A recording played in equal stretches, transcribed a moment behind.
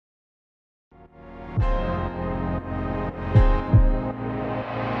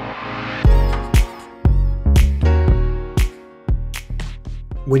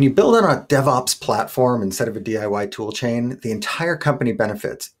When you build on a DevOps platform instead of a DIY toolchain, the entire company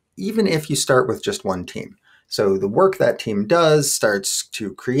benefits, even if you start with just one team. So the work that team does starts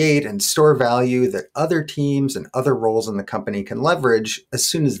to create and store value that other teams and other roles in the company can leverage as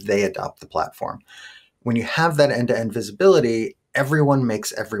soon as they adopt the platform. When you have that end-to-end visibility, everyone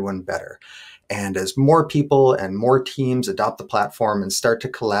makes everyone better. And as more people and more teams adopt the platform and start to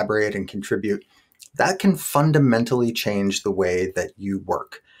collaborate and contribute, that can fundamentally change the way that you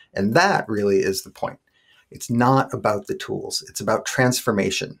work. And that really is the point. It's not about the tools. It's about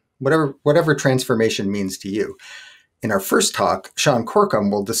transformation, whatever transformation means to you. In our first talk, Sean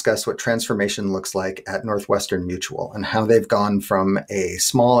Corkum will discuss what transformation looks like at Northwestern Mutual and how they've gone from a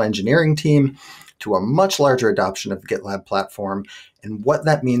small engineering team to a much larger adoption of the GitLab platform and what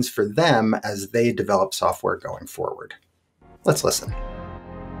that means for them as they develop software going forward. Let's listen.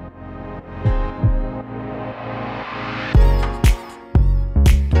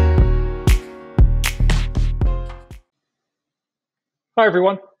 Hi,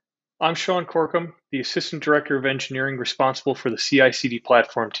 everyone. I'm Sean Corkum, the Assistant Director of Engineering responsible for the CI/CD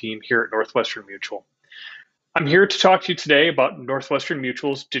platform team here at Northwestern Mutual. I'm here to talk to you today about Northwestern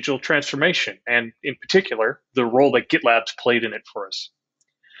Mutual's digital transformation, and in particular, the role that GitLab's played in it for us.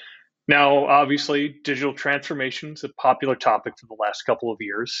 Now, obviously, digital transformation is a popular topic for the last couple of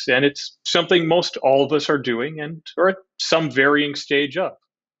years, and it's something most all of us are doing and are at some varying stage of.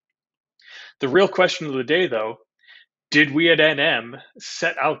 The real question of the day, though, did we at NM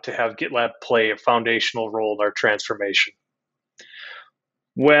set out to have GitLab play a foundational role in our transformation?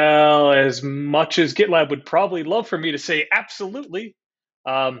 Well, as much as GitLab would probably love for me to say absolutely,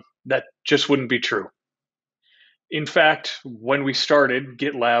 that just wouldn't be true. In fact, when we started,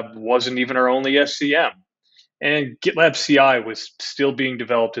 GitLab wasn't even our only SCM, and GitLab CI was still being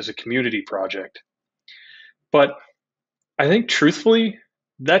developed as a community project. But I think truthfully,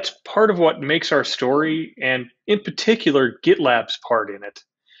 that's part of what makes our story, and in particular, GitLab's part in it,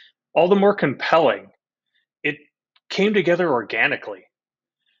 all the more compelling. It came together organically.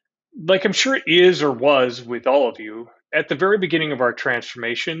 Like I'm sure it is or was with all of you, at the very beginning of our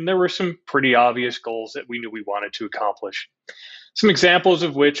transformation, there were some pretty obvious goals that we knew we wanted to accomplish. Some examples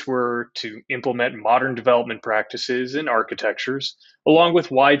of which were to implement modern development practices and architectures, along with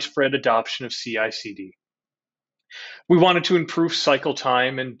widespread adoption of CI/CD. We wanted to improve cycle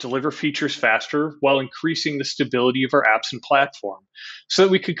time and deliver features faster while increasing the stability of our apps and platform so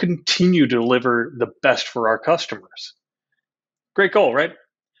that we could continue to deliver the best for our customers. Great goal, right?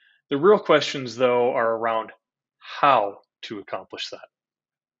 The real questions, though, are around how to accomplish that.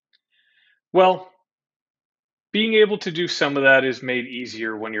 Well, being able to do some of that is made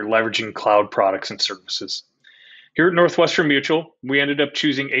easier when you're leveraging cloud products and services. Here at Northwestern Mutual, we ended up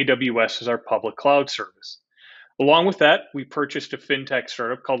choosing AWS as our public cloud service. Along with that, we purchased a fintech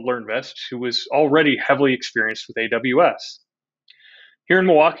startup called LearnVest, who was already heavily experienced with AWS. Here in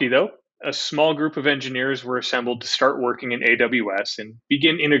Milwaukee, though, a small group of engineers were assembled to start working in AWS and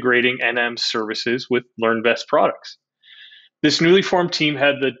begin integrating NM's services with LearnVest products. This newly formed team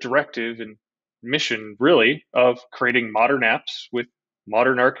had the directive and mission, really, of creating modern apps with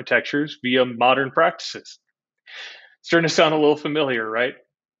modern architectures via modern practices. Starting to sound a little familiar, right?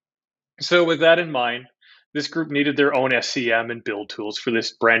 So with that in mind, this group needed their own SCM and build tools for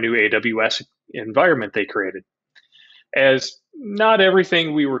this brand new AWS environment they created, as not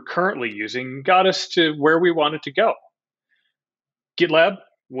everything we were currently using got us to where we wanted to go. GitLab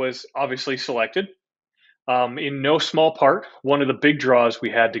was obviously selected. In no small part, one of the big draws we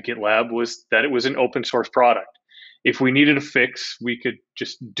had to GitLab was that it was an open source product. If we needed a fix, we could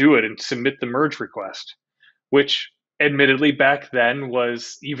just do it and submit the merge request, which admittedly back then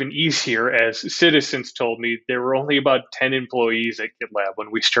was even easier, as citizens told me there were only about 10 employees at GitLab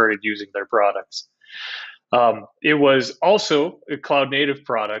when we started using their products. It was also a cloud native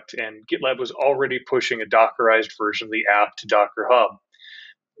product, and GitLab was already pushing a Dockerized version of the app to Docker Hub.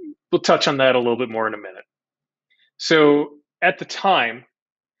 We'll touch on that a little bit more in a minute. So at the time,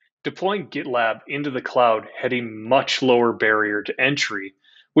 deploying GitLab into the cloud had a much lower barrier to entry,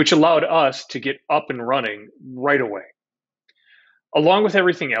 which allowed us to get up and running right away. Along with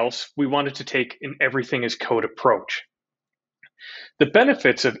everything else, we wanted to take an everything as code approach. The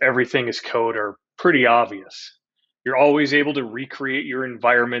benefits of everything as code are pretty obvious. You're always able to recreate your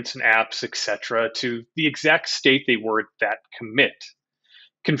environments and apps, etc., to the exact state they were at that commit.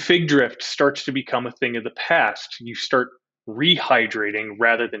 Config drift starts to become a thing of the past. You start rehydrating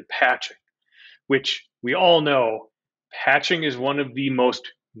rather than patching, which we all know patching is one of the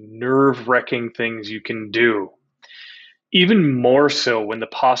most nerve-wracking things you can do. Even more so when the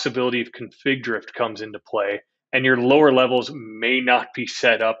possibility of config drift comes into play, and your lower levels may not be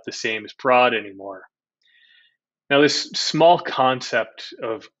set up the same as prod anymore. Now, this small concept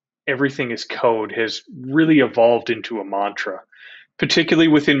of everything is code has really evolved into a mantra, particularly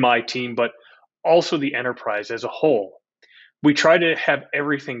within my team, but also the enterprise as a whole. We try to have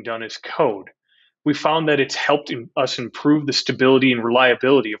everything done as code. We found that it's helped us improve the stability and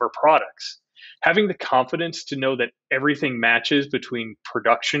reliability of our products. Having the confidence to know that everything matches between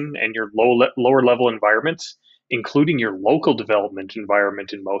production and your lower level environments, including your local development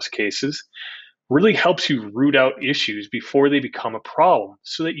environment in most cases, really helps you root out issues before they become a problem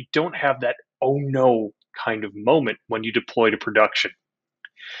so that you don't have that oh no kind of moment when you deploy to production.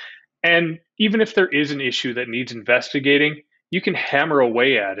 And even if there is an issue that needs investigating, you can hammer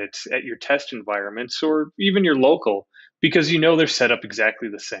away at it at your test environments or even your local because you know they're set up exactly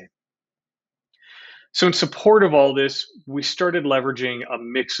the same. So, in support of all this, we started leveraging a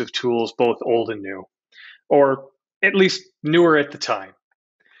mix of tools, both old and new, or at least newer at the time.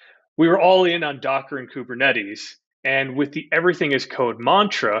 We were all in on Docker and Kubernetes, and with the everything is code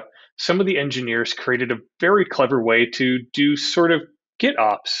mantra, some of the engineers created a very clever way to do sort of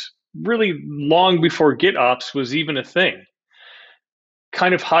GitOps, really long before GitOps was even a thing.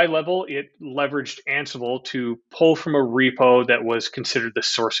 Kind of high level, it leveraged Ansible to pull from a repo that was considered the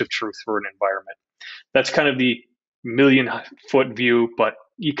source of truth for an environment. That's kind of the million-foot view, but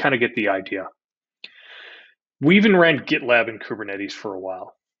you kind of get the idea. We even ran GitLab in Kubernetes for a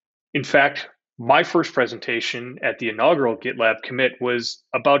while. In fact, my first presentation at the inaugural GitLab commit was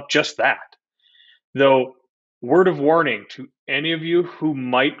about just that. Though, word of warning to any of you who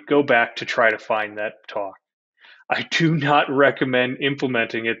might go back to try to find that talk, I do not recommend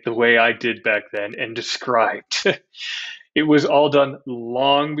implementing it the way I did back then and described. It was all done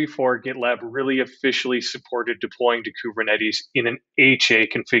long before GitLab really officially supported deploying to Kubernetes in an HA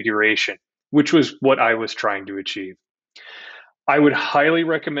configuration, which was what I was trying to achieve. I would highly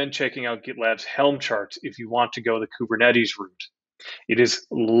recommend checking out GitLab's Helm charts if you want to go the Kubernetes route. It is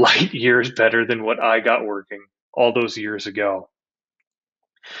light years better than what I got working all those years ago.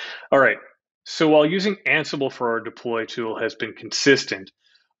 All right, so while using Ansible for our deploy tool has been consistent,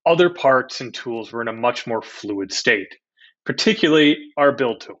 other parts and tools were in a much more fluid state, particularly our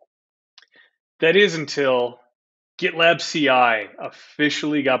build tool. That is until GitLab CI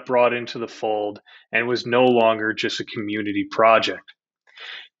officially got brought into the fold and was no longer just a community project.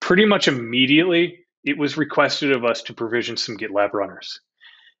 Pretty much immediately, it was requested of us to provision some GitLab runners.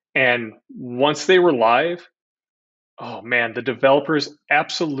 And once they were live, oh man, the developers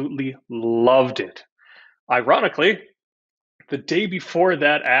absolutely loved it. Ironically, the day before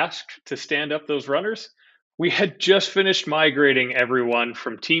that ask to stand up those runners, we had just finished migrating everyone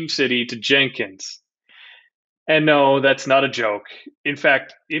from TeamCity to Jenkins. And no, that's not a joke. In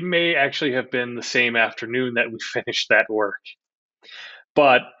fact, it may actually have been the same afternoon that we finished that work.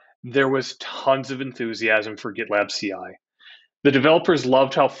 But there was tons of enthusiasm for GitLab CI. The developers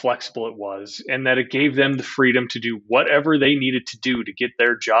loved how flexible it was and that it gave them the freedom to do whatever they needed to do to get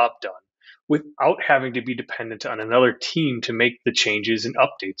their job done without having to be dependent on another team to make the changes and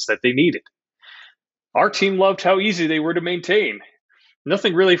updates that they needed. Our team loved how easy they were to maintain.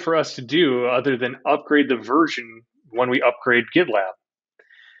 Nothing really for us to do other than upgrade the version when we upgrade GitLab.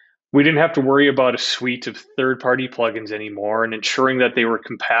 We didn't have to worry about a suite of third-party plugins anymore and ensuring that they were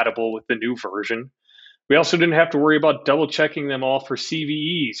compatible with the new version. We also didn't have to worry about double-checking them all for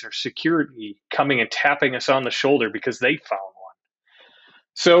CVEs or security coming and tapping us on the shoulder because they found one.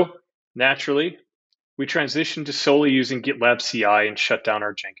 So, naturally, we transitioned to solely using GitLab CI and shut down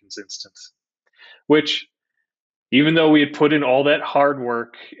our Jenkins instance, which, even though we had put in all that hard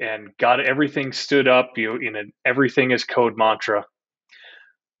work and got everything stood up, in an everything is code mantra,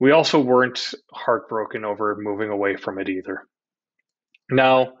 we also weren't heartbroken over moving away from it either.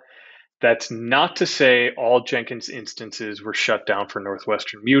 Now, that's not to say all Jenkins instances were shut down for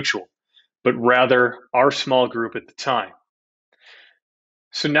Northwestern Mutual, but rather our small group at the time.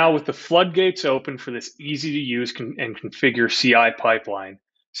 So now with the floodgates open for this easy to use and configure CI pipeline,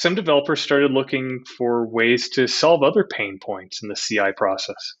 some developers started looking for ways to solve other pain points in the CI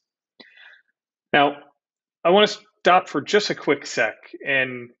process. Now, I want to stop for just a quick sec,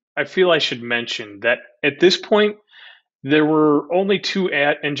 and I feel I should mention that at this point, there were only two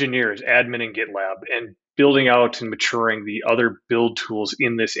engineers adminning GitLab and building out and maturing the other build tools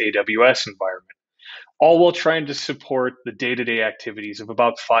in this AWS environment, all while trying to support the day-to-day activities of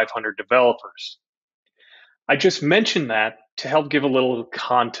about 500 developers. I just mentioned that to help give a little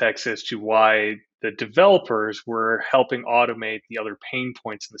context as to why the developers were helping automate the other pain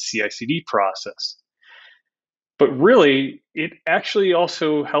points in the CI/CD process. But really, it actually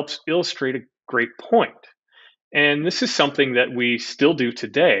also helps illustrate a great point. And this is something that we still do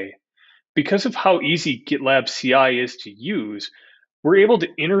today. Because of how easy GitLab CI is to use, we're able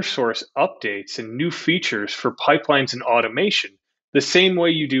to inner-source updates and new features for pipelines and automation the same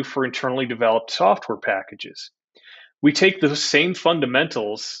way you do for internally developed software packages. We take those same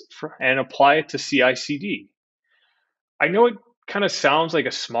fundamentals and apply it to CI/CD. I know it kind of sounds like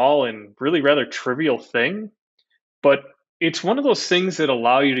a small and really rather trivial thing, but it's one of those things that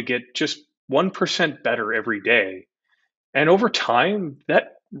allow you to get just 1% better every day. And over time,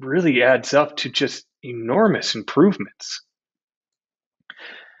 that really adds up to just enormous improvements.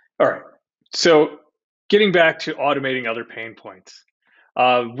 All right. So, getting back to automating other pain points,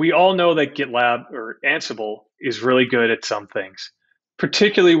 we all know that GitLab or Ansible is really good at some things,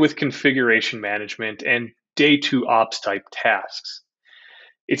 particularly with configuration management and day two ops type tasks.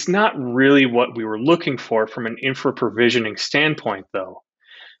 It's not really what we were looking for from an infra provisioning standpoint, though.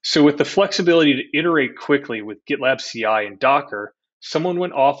 So, with the flexibility to iterate quickly with GitLab CI and Docker, someone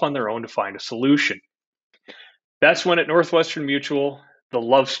went off on their own to find a solution. That's when at Northwestern Mutual, the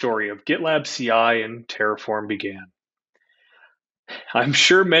love story of GitLab CI and Terraform began. I'm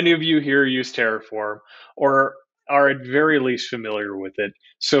sure many of you here use Terraform or are at very least familiar with it.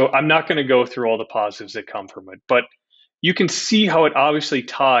 So I'm not going to go through all the positives that come from it, but you can see how it obviously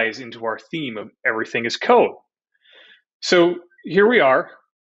ties into our theme of everything is code. So here we are.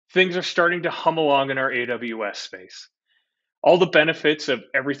 Things are starting to hum along in our AWS space. All the benefits of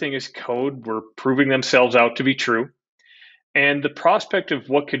everything is code were proving themselves out to be true. And the prospect of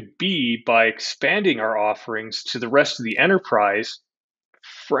what could be by expanding our offerings to the rest of the enterprise,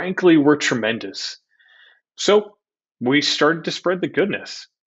 frankly, were tremendous. So we started to spread the goodness.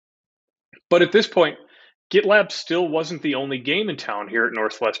 But at this point, GitLab still wasn't the only game in town here at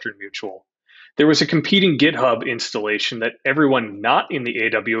Northwestern Mutual. There was a competing GitHub installation that everyone not in the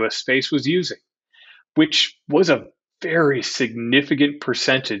AWS space was using, which was a very significant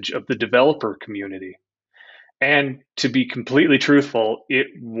percentage of the developer community. And to be completely truthful, it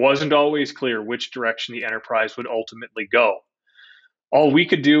wasn't always clear which direction the enterprise would ultimately go. All we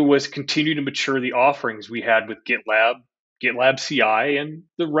could do was continue to mature the offerings we had with GitLab, GitLab CI, and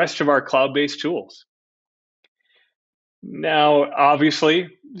the rest of our cloud based tools. Now,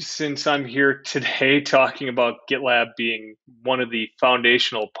 obviously, since I'm here today talking about GitLab being one of the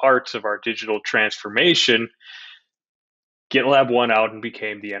foundational parts of our digital transformation, GitLab won out and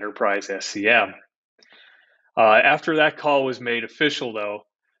became the enterprise SCM. After that call was made official, though,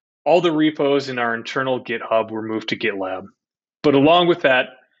 all the repos in our internal GitHub were moved to GitLab. But along with that,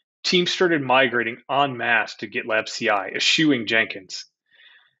 teams started migrating en masse to GitLab CI, eschewing Jenkins.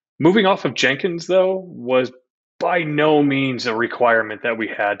 Moving off of Jenkins, though, was by no means a requirement that we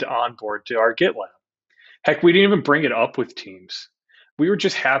had to onboard to our GitLab. Heck, we didn't even bring it up with teams. We were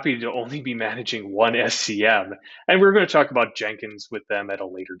just happy to only be managing one SCM, and we were going to talk about Jenkins with them at a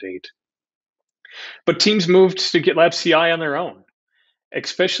later date. But teams moved to GitLab CI on their own,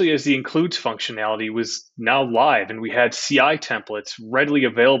 especially as the includes functionality was now live and we had CI templates readily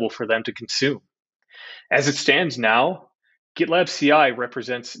available for them to consume. As it stands now, GitLab CI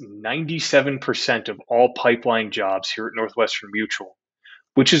represents 97% of all pipeline jobs here at Northwestern Mutual,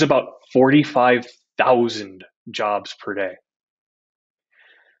 which is about 45,000 jobs per day.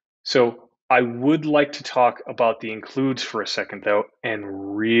 So I would like to talk about the includes for a second, though,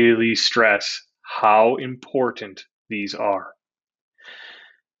 and really stress how important these are.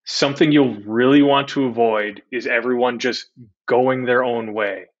 Something you'll really want to avoid is everyone just going their own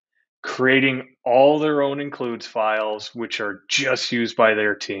way, creating all their own includes files, which are just used by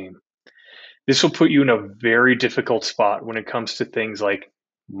their team. This will put you in a very difficult spot when it comes to things like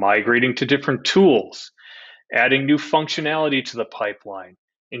migrating to different tools, adding new functionality to the pipeline,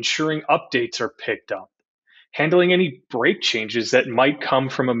 ensuring updates are picked up, handling any break changes that might come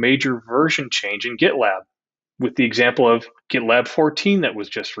from a major version change in GitLab, with the example of GitLab 14 that was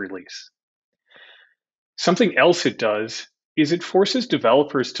just released. Something else it does is it forces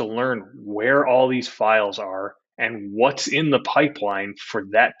developers to learn where all these files are and what's in the pipeline for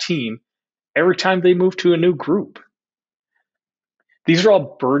that team every time they move to a new group. These are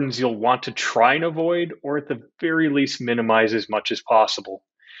all burdens you'll want to try and avoid, or at the very least minimize as much as possible.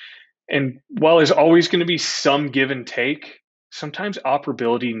 And while there's always going to be some give and take, sometimes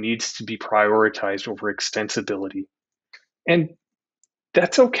operability needs to be prioritized over extensibility. And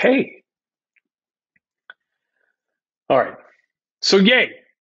that's okay. All right. So, yay,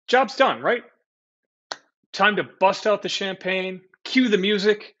 job's done, right? Time to bust out the champagne, cue the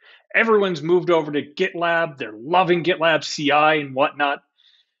music. Everyone's moved over to GitLab. They're loving GitLab CI and whatnot.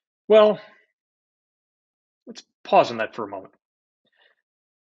 Well, let's pause on that for a moment.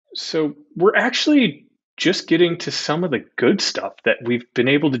 So, we're actually just getting to some of the good stuff that we've been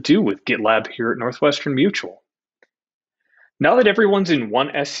able to do with GitLab here at Northwestern Mutual. Now that everyone's in one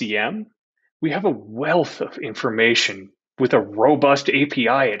SCM, we have a wealth of information with a robust API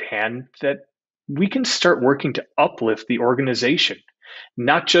at hand that we can start working to uplift the organization,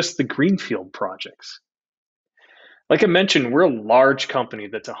 not just the greenfield projects. Like I mentioned, we're a large company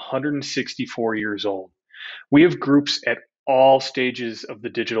that's 164 years old. We have groups at all stages of the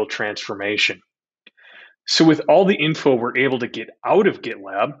digital transformation. So with all the info we're able to get out of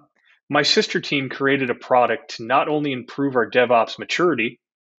GitLab, my sister team created a product to not only improve our DevOps maturity,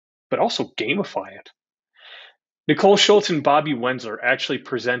 but also gamify it. Nicole Schultz and Bobby Wenzler actually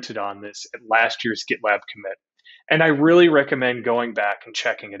presented on this at last year's GitLab commit, and I really recommend going back and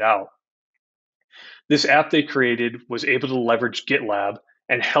checking it out. This app they created was able to leverage GitLab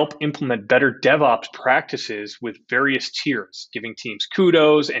and help implement better DevOps practices with various tiers, giving teams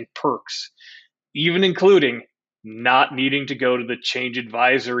kudos and perks, even including not needing to go to the change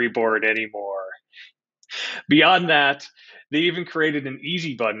advisory board anymore. Beyond that, they even created an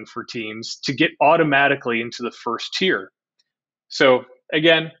easy button for teams to get automatically into the first tier. So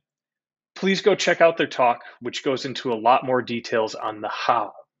again, please go check out their talk, which goes into a lot more details on the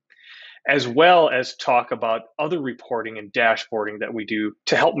how, as well as talk about other reporting and dashboarding that we do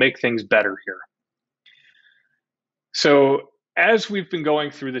to help make things better here. So as we've been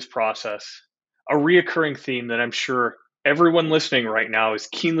going through this process, a reoccurring theme that I'm sure everyone listening right now is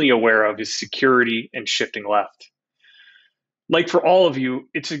keenly aware of is security and shifting left. Like for all of you,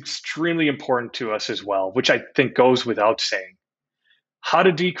 it's extremely important to us as well, which I think goes without saying. How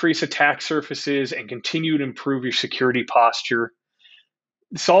to decrease attack surfaces and continue to improve your security posture.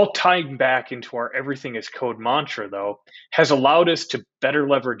 It's all tying back into our everything is code mantra, though, has allowed us to better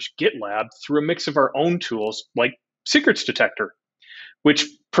leverage GitLab through a mix of our own tools like Secrets Detector, which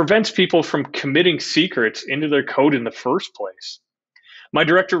prevents people from committing secrets into their code in the first place. My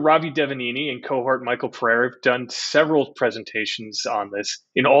director, Ravi Devanini, and cohort Michael Pereira have done several presentations on this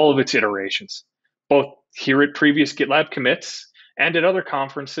in all of its iterations, both here at previous GitLab commits and at other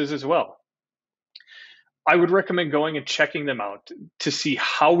conferences as well. I would recommend going and checking them out to see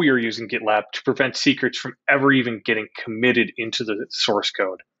how we are using GitLab to prevent secrets from ever even getting committed into the source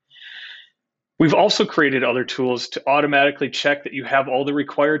code. We've also created other tools to automatically check that you have all the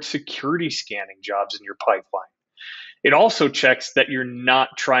required security scanning jobs in your pipeline. It also checks that you're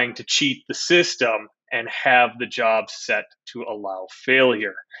not trying to cheat the system and have the job set to allow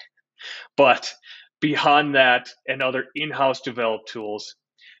failure. But beyond that and other in-house developed tools,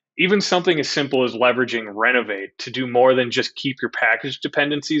 even something as simple as leveraging Renovate to do more than just keep your package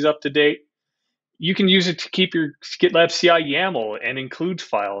dependencies up to date, you can use it to keep your GitLab CI YAML and includes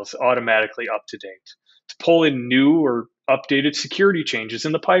files automatically up to date, to pull in new or updated security changes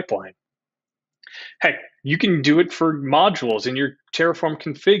in the pipeline. Heck, you can do it for modules in your Terraform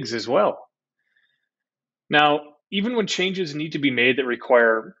configs as well. Now, even when changes need to be made that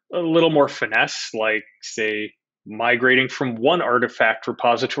require a little more finesse, like, say, migrating from one artifact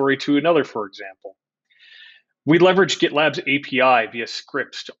repository to another, for example, we leverage GitLab's API via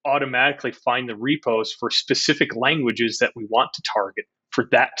scripts to automatically find the repos for specific languages that we want to target for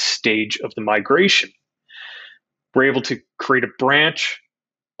that stage of the migration. We're able to create a branch,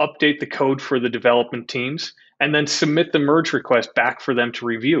 update the code for the development teams, and then submit the merge request back for them to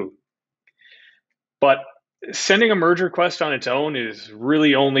review. But sending a merge request on its own is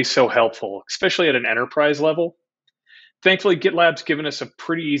really only so helpful, especially at an enterprise level. Thankfully, GitLab's given us a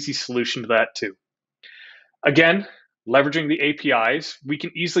pretty easy solution to that too. Again, leveraging the APIs, we can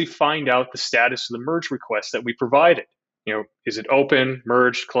easily find out the status of the merge request that we provided. Is it open,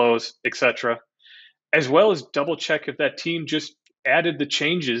 merged, closed, etc., as well as double check if that team just added the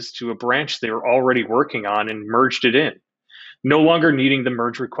changes to a branch they were already working on and merged it in. No longer needing the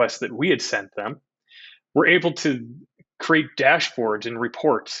merge request that we had sent them, we're able to create dashboards and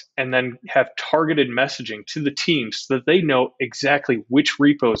reports and then have targeted messaging to the teams so that they know exactly which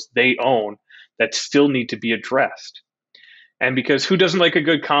repos they own that still need to be addressed. And because who doesn't like a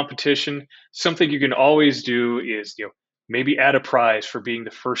good competition, something you can always do is maybe add a prize for being the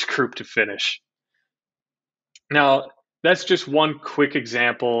first group to finish. Now, that's just one quick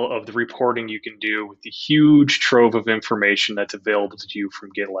example of the reporting you can do with the huge trove of information that's available to you from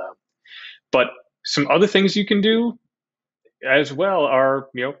GitLab. But some other things you can do as well are,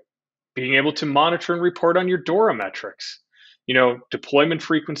 being able to monitor and report on your DORA metrics, deployment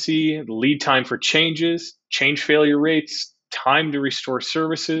frequency, lead time for changes, change failure rates, time to restore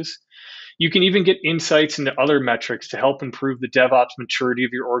services. You can even get insights into other metrics to help improve the DevOps maturity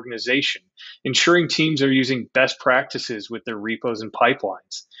of your organization, ensuring teams are using best practices with their repos and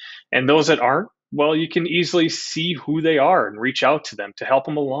pipelines. And those that aren't, well, you can easily see who they are and reach out to them to help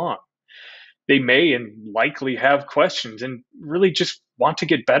them along. They may and likely have questions and really just want to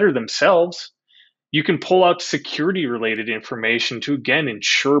get better themselves. You can pull out security related information to again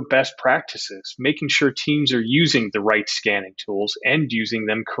ensure best practices, making sure teams are using the right scanning tools and using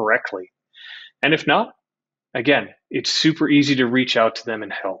them correctly. And if not, again, it's super easy to reach out to them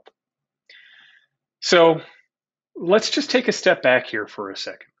and help. So let's just take a step back here for a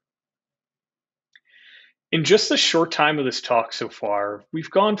second. In just the short time of this talk so far, we've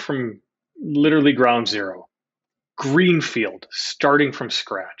gone from literally ground zero, greenfield, starting from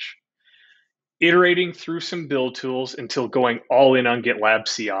scratch, iterating through some build tools until going all in on GitLab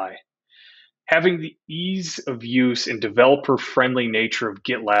CI. Having the ease of use and developer friendly nature of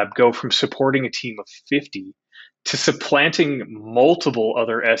GitLab go from supporting a team of 50 to supplanting multiple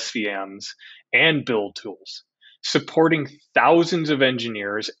other SVMs and build tools, supporting thousands of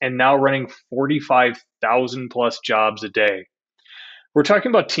engineers and now running 45,000 plus jobs a day. We're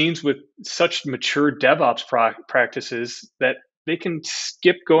talking about teams with such mature DevOps practices that they can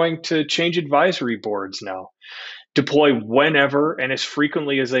skip going to change advisory boards now, deploy whenever and as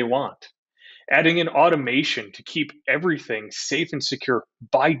frequently as they want, adding in automation to keep everything safe and secure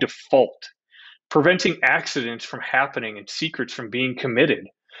by default, preventing accidents from happening and secrets from being committed,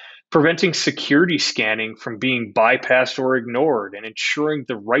 preventing security scanning from being bypassed or ignored, and ensuring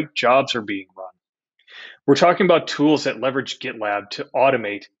the right jobs are being run. We're talking about tools that leverage GitLab to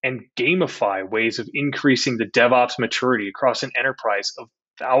automate and gamify ways of increasing the DevOps maturity across an enterprise of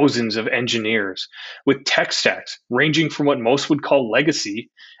thousands of engineers with tech stacks ranging from what most would call legacy,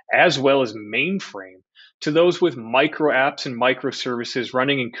 as well as mainframe, to those with micro apps and microservices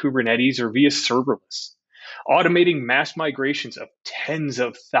running in Kubernetes or via serverless. Automating mass migrations of tens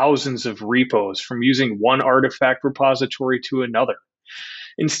of thousands of repos from using one artifact repository to another,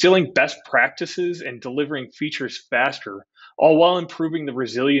 instilling best practices and delivering features faster, all while improving the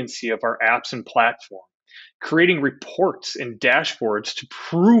resiliency of our apps and platform, creating reports and dashboards to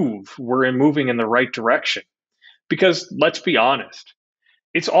prove we're moving in the right direction. Because let's be honest,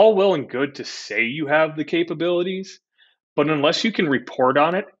 it's all well and good to say you have the capabilities, but unless you can report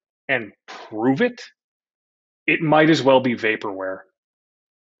on it and prove it, it might as well be vaporware.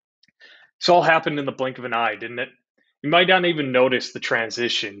 This all happened in the blink of an eye, didn't it? You might not even notice the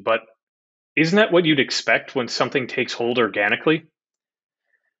transition, but isn't that what you'd expect when something takes hold organically?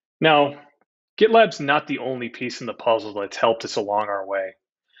 Now, GitLab's not the only piece in the puzzle that's helped us along our way,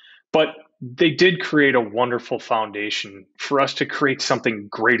 but they did create a wonderful foundation for us to create something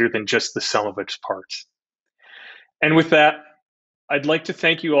greater than just the sum of its parts. And with that, I'd like to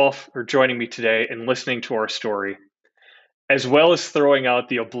thank you all for joining me today and listening to our story, as well as throwing out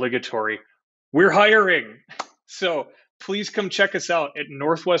the obligatory, we're hiring. So please come check us out at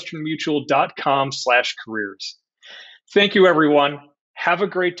northwesternmutual.com/careers. Thank you, everyone. Have a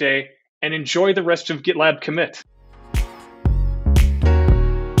great day and enjoy the rest of GitLab commit.